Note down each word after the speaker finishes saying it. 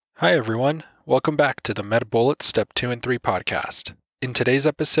Hi everyone, welcome back to the Metabolic Step 2 and 3 podcast. In today's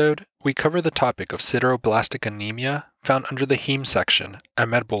episode, we cover the topic of sideroblastic anemia found under the Heme section at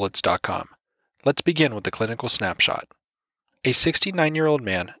metabolics.com. Let's begin with the clinical snapshot. A 69-year-old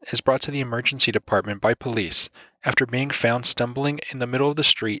man is brought to the emergency department by police after being found stumbling in the middle of the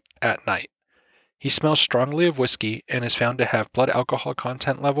street at night. He smells strongly of whiskey and is found to have blood alcohol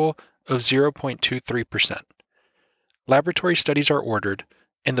content level of 0.23%. Laboratory studies are ordered,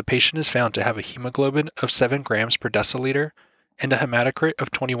 and the patient is found to have a hemoglobin of 7 grams per deciliter and a hematocrit of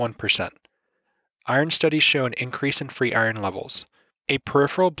 21%. Iron studies show an increase in free iron levels. A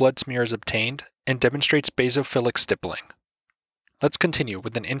peripheral blood smear is obtained and demonstrates basophilic stippling. Let's continue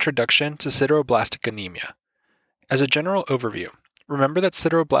with an introduction to sideroblastic anemia. As a general overview, remember that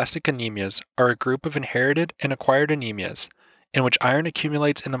sideroblastic anemias are a group of inherited and acquired anemias in which iron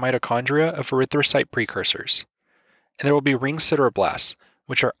accumulates in the mitochondria of erythrocyte precursors. And there will be ring sideroblasts,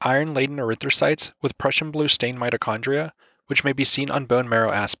 which are iron-laden erythrocytes with Prussian blue stained mitochondria, which may be seen on bone marrow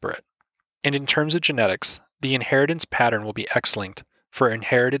aspirate. And in terms of genetics, the inheritance pattern will be X-linked for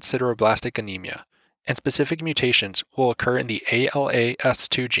inherited sideroblastic anemia, and specific mutations will occur in the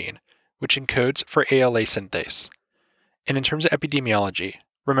ALAS2 gene, which encodes for ALA synthase. And in terms of epidemiology,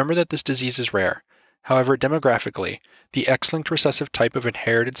 remember that this disease is rare. However, demographically, the X-linked recessive type of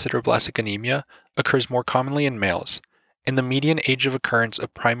inherited sideroblastic anemia occurs more commonly in males, and the median age of occurrence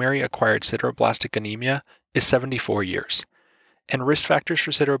of primary acquired sideroblastic anemia is 74 years. And risk factors for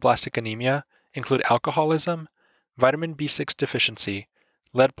sideroblastic anemia include alcoholism, vitamin B6 deficiency,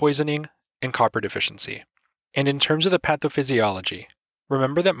 lead poisoning, and copper deficiency. And in terms of the pathophysiology,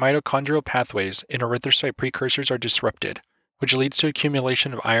 remember that mitochondrial pathways in erythrocyte precursors are disrupted, which leads to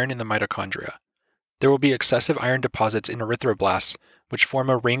accumulation of iron in the mitochondria. There will be excessive iron deposits in erythroblasts, which form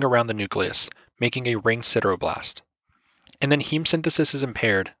a ring around the nucleus, making a ring sideroblast. And then heme synthesis is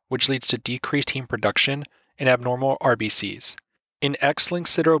impaired, which leads to decreased heme production and abnormal RBCs. In X-linked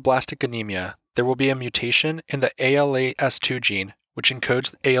sideroblastic anemia, there will be a mutation in the ALAS2 gene, which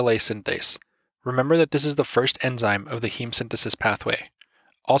encodes ALA synthase. Remember that this is the first enzyme of the heme synthesis pathway.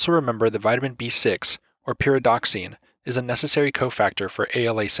 Also remember that vitamin B6, or pyridoxine, is a necessary cofactor for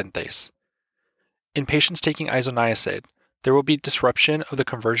ALA synthase. In patients taking isoniazid, there will be disruption of the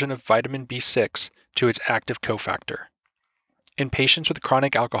conversion of vitamin B6 to its active cofactor. In patients with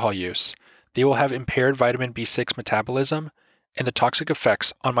chronic alcohol use, they will have impaired vitamin B6 metabolism and the toxic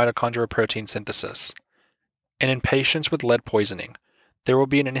effects on mitochondrial protein synthesis. And in patients with lead poisoning, there will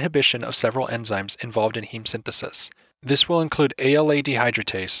be an inhibition of several enzymes involved in heme synthesis. This will include ALA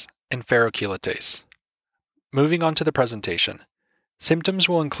dehydratase and ferrochelatase. Moving on to the presentation. Symptoms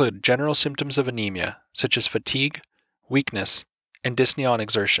will include general symptoms of anemia, such as fatigue, weakness, and dyspnea on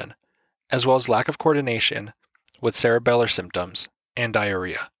exertion, as well as lack of coordination with cerebellar symptoms and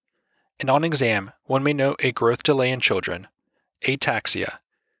diarrhea. And on exam, one may note a growth delay in children, ataxia,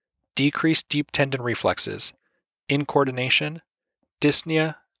 decreased deep tendon reflexes, incoordination,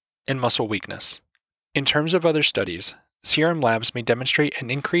 dyspnea, and muscle weakness. In terms of other studies, serum labs may demonstrate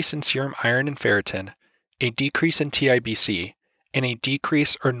an increase in serum iron and ferritin, a decrease in TIBC, and a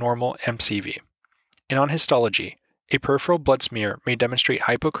decrease or normal MCV. And on histology, a peripheral blood smear may demonstrate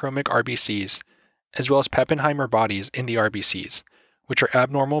hypochromic RBCs, as well as Pappenheimer bodies in the RBCs, which are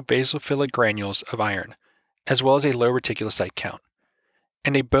abnormal basophilic granules of iron, as well as a low reticulocyte count.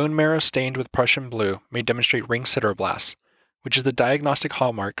 And a bone marrow stained with Prussian blue may demonstrate ring sideroblasts, which is the diagnostic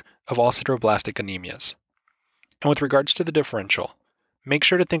hallmark of all sideroblastic anemias. And with regards to the differential, make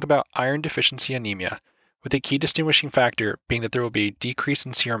sure to think about iron deficiency anemia, with a key distinguishing factor being that there will be a decrease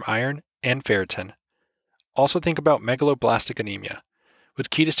in serum iron and ferritin. Also think about megaloblastic anemia, with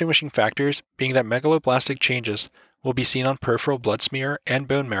key distinguishing factors being that megaloblastic changes will be seen on peripheral blood smear and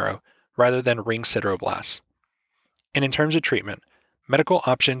bone marrow rather than ring sideroblasts. And in terms of treatment, medical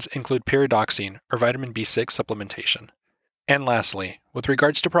options include pyridoxine or vitamin B6 supplementation. And lastly, with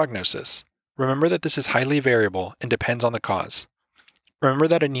regards to prognosis, remember that this is highly variable and depends on the cause. Remember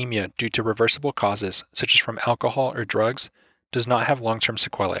that anemia due to reversible causes, such as from alcohol or drugs, does not have long-term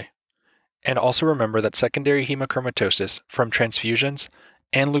sequelae. And also remember that secondary hemochromatosis from transfusions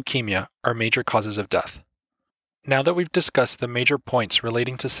and leukemia are major causes of death. Now that we've discussed the major points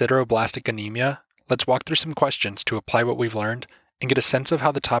relating to sideroblastic anemia, let's walk through some questions to apply what we've learned and get a sense of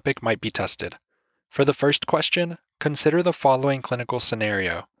how the topic might be tested. For the first question, consider the following clinical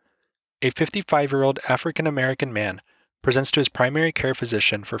scenario. A 55-year-old African-American man presents to his primary care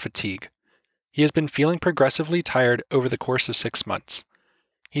physician for fatigue. He has been feeling progressively tired over the course of 6 months.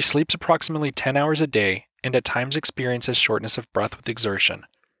 He sleeps approximately 10 hours a day and at times experiences shortness of breath with exertion.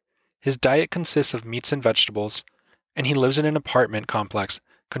 His diet consists of meats and vegetables, and he lives in an apartment complex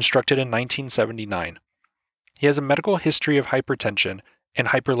constructed in 1979. He has a medical history of hypertension and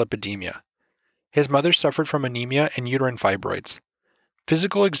hyperlipidemia. His mother suffered from anemia and uterine fibroids.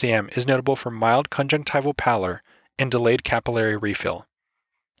 Physical exam is notable for mild conjunctival pallor and delayed capillary refill.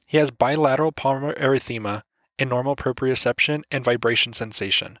 He has bilateral palmar erythema and normal proprioception and vibration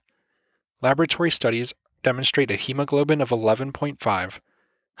sensation. Laboratory studies demonstrate a hemoglobin of 11.5,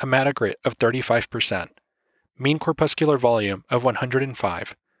 hematocrit of 35%, mean corpuscular volume of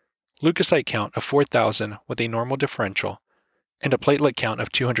 105, leukocyte count of 4,000 with a normal differential, and a platelet count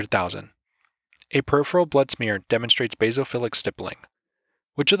of 200,000. A peripheral blood smear demonstrates basophilic stippling.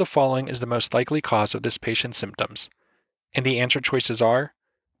 Which of the following is the most likely cause of this patient's symptoms? And the answer choices are: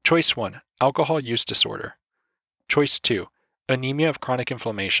 Choice 1, alcohol use disorder. Choice 2, anemia of chronic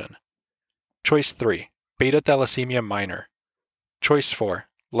inflammation. Choice 3, beta thalassemia minor. Choice 4,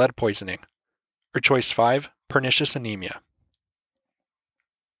 lead poisoning. Or choice 5, pernicious anemia.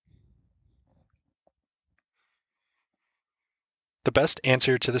 The best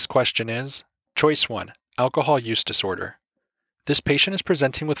answer to this question is choice 1, alcohol use disorder. This patient is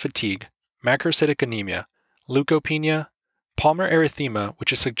presenting with fatigue, macrocytic anemia, leukopenia, palmar erythema,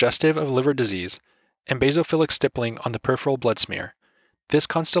 which is suggestive of liver disease, and basophilic stippling on the peripheral blood smear. This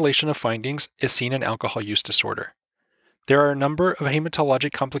constellation of findings is seen in alcohol use disorder. There are a number of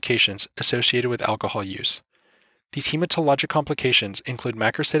hematologic complications associated with alcohol use. These hematologic complications include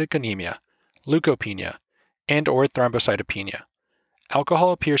macrocytic anemia, leukopenia, and/or thrombocytopenia.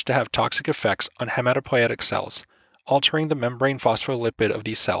 Alcohol appears to have toxic effects on hematopoietic cells, altering the membrane phospholipid of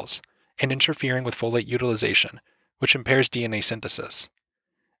these cells and interfering with folate utilization, which impairs DNA synthesis.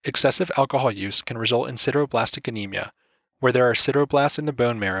 Excessive alcohol use can result in sideroblastic anemia, where there are sideroblasts in the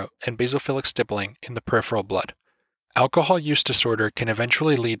bone marrow and basophilic stippling in the peripheral blood. Alcohol use disorder can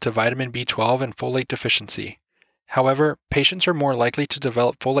eventually lead to vitamin B12 and folate deficiency. However, patients are more likely to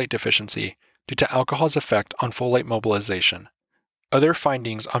develop folate deficiency due to alcohol's effect on folate mobilization. Other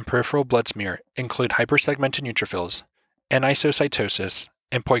findings on peripheral blood smear include hypersegmented neutrophils, anisocytosis,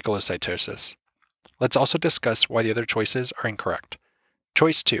 and poikilocytosis. Let's also discuss why the other choices are incorrect.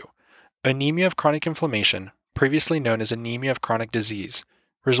 Choice 2, anemia of chronic inflammation, previously known as anemia of chronic disease,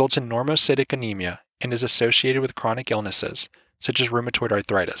 results in normocytic anemia and is associated with chronic illnesses, such as rheumatoid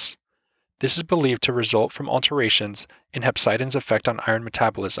arthritis. This is believed to result from alterations in hepcidin's effect on iron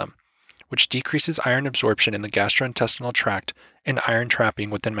metabolism, which decreases iron absorption in the gastrointestinal tract and iron trapping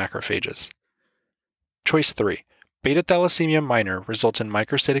within macrophages. Choice 3, beta thalassemia minor results in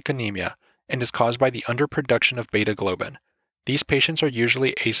microcytic anemia and is caused by the underproduction of beta globin. These patients are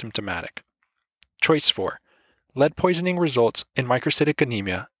usually asymptomatic. Choice 4, lead poisoning results in microcytic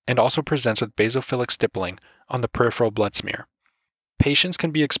anemia and also presents with basophilic stippling on the peripheral blood smear. Patients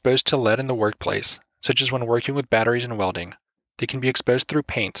can be exposed to lead in the workplace, such as when working with batteries and welding. They can be exposed through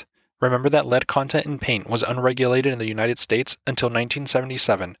paint. Remember that lead content in paint was unregulated in the United States until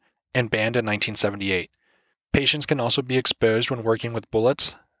 1977 and banned in 1978. Patients can also be exposed when working with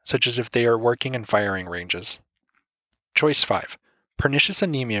bullets, such as if they are working in firing ranges. Choice 5. Pernicious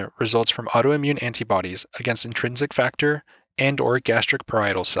anemia results from autoimmune antibodies against intrinsic factor and/or gastric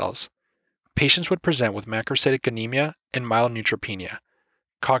parietal cells. Patients would present with macrocytic anemia and mild neutropenia,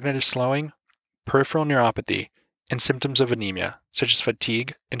 cognitive slowing, peripheral neuropathy, and symptoms of anemia, such as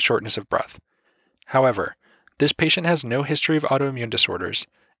fatigue and shortness of breath. However, this patient has no history of autoimmune disorders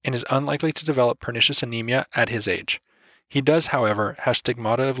and is unlikely to develop pernicious anemia at his age. He does, however, have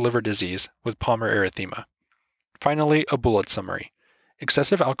stigmata of liver disease with palmar erythema. Finally, a bullet summary.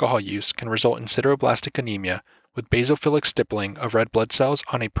 Excessive alcohol use can result in sideroblastic anemia with basophilic stippling of red blood cells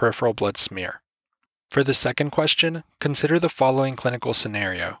on a peripheral blood smear. For the second question, consider the following clinical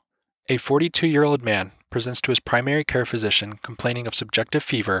scenario. A 42-year-old man presents to his primary care physician complaining of subjective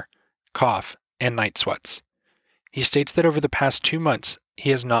fever, cough, and night sweats. He states that over the past 2 months, he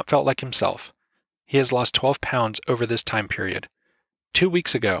has not felt like himself. He has lost 12 pounds over this time period. 2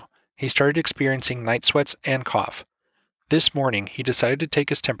 weeks ago, he started experiencing night sweats and cough. This morning, he decided to take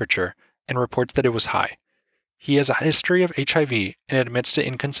his temperature and reports that it was high. He has a history of HIV and admits to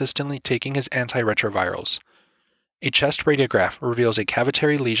inconsistently taking his antiretrovirals. A chest radiograph reveals a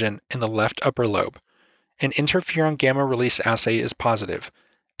cavitary lesion in the left upper lobe. An interferon gamma release assay is positive,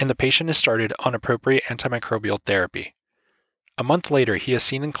 and the patient is started on appropriate antimicrobial therapy. A month later, he is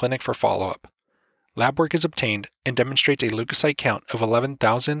seen in clinic for follow-up. Lab work is obtained and demonstrates a leukocyte count of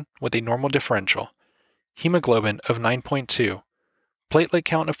 11,000 with a normal differential, hemoglobin of 9.2, platelet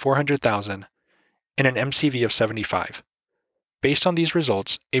count of 400,000, and an MCV of 75. Based on these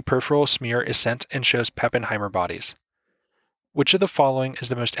results, a peripheral smear is sent and shows Pappenheimer bodies. Which of the following is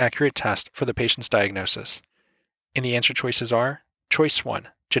the most accurate test for the patient's diagnosis? And the answer choices are: Choice 1,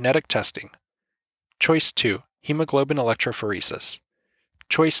 genetic testing. Choice 2, hemoglobin electrophoresis.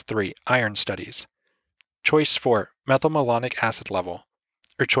 Choice 3, iron studies. Choice 4, methylmalonic acid level.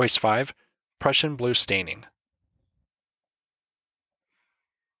 Or choice 5, Prussian blue staining.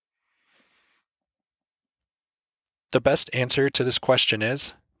 The best answer to this question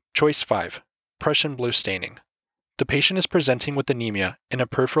is choice 5, Prussian blue staining. The patient is presenting with anemia in a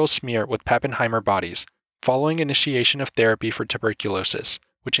peripheral smear with Pappenheimer bodies following initiation of therapy for tuberculosis,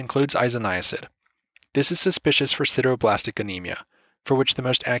 which includes isoniazid. This is suspicious for sideroblastic anemia, for which the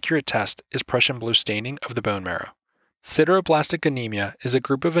most accurate test is Prussian blue staining of the bone marrow. Sideroblastic anemia is a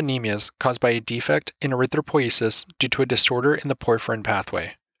group of anemias caused by a defect in erythropoiesis due to a disorder in the porphyrin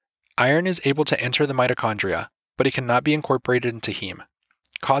pathway. Iron is able to enter the mitochondria, but it cannot be incorporated into heme.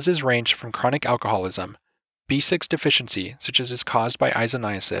 Causes range from chronic alcoholism, B6 deficiency, such as is caused by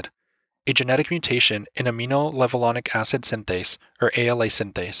isoniazid, a genetic mutation in aminolevulonic acid synthase, or ALA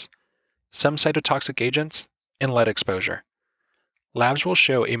synthase, some cytotoxic agents, and lead exposure. Labs will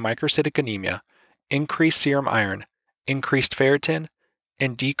show a microcytic anemia, increased serum iron, increased ferritin,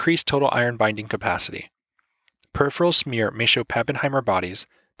 and decreased total iron binding capacity. Peripheral smear may show Pappenheimer bodies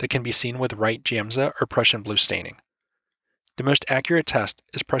that can be seen with right Giemsa or Prussian blue staining. The most accurate test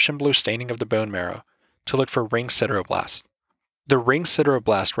is Prussian blue staining of the bone marrow to look for ring sideroblasts. The ring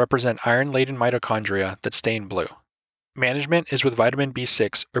sideroblasts represent iron-laden mitochondria that stain blue. Management is with vitamin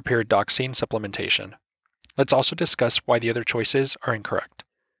B6 or pyridoxine supplementation. Let's also discuss why the other choices are incorrect.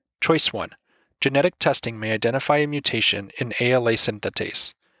 Choice 1. Genetic testing may identify a mutation in ALA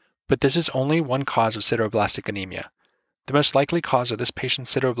synthetase, but this is only one cause of sideroblastic anemia. The most likely cause of this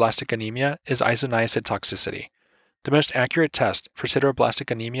patient's sideroblastic anemia is isoniazid toxicity. The most accurate test for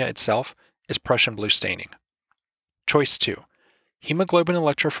sideroblastic anemia itself is Prussian blue staining. Choice 2. Hemoglobin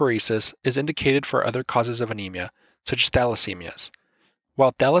electrophoresis is indicated for other causes of anemia, such as thalassemias.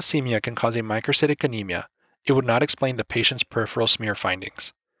 While thalassemia can cause a microcytic anemia, it would not explain the patient's peripheral smear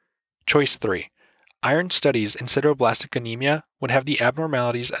findings. Choice 3. Iron studies in sideroblastic anemia would have the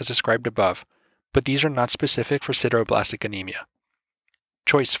abnormalities as described above, but these are not specific for sideroblastic anemia.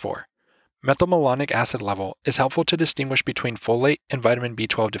 Choice 4. Methylmalonic acid level is helpful to distinguish between folate and vitamin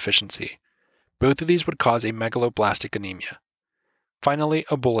B12 deficiency. Both of these would cause a megaloblastic anemia. Finally,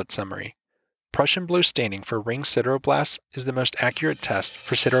 a bullet summary. Prussian blue staining for ring sideroblasts is the most accurate test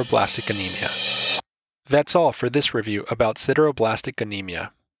for sideroblastic anemia. That's all for this review about sideroblastic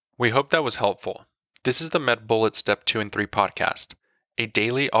anemia. We hope that was helpful. This is the MedBullets Step 2 and 3 podcast, a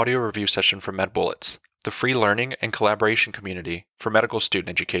daily audio review session for MedBullets, the free learning and collaboration community for medical student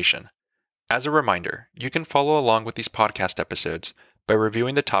education. As a reminder, you can follow along with these podcast episodes by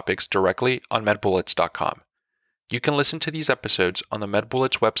reviewing the topics directly on medbullets.com. You can listen to these episodes on the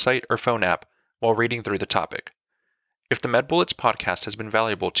MedBullets website or phone app while reading through the topic. If the MedBullets podcast has been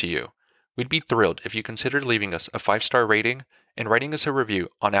valuable to you, we'd be thrilled if you considered leaving us a 5-star rating and writing us a review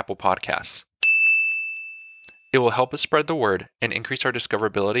on Apple Podcasts. It will help us spread the word and increase our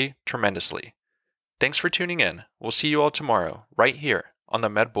discoverability tremendously. Thanks for tuning in. We'll see you all tomorrow, right here on the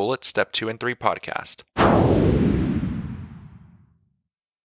MedBullets Step 2 and 3 podcast.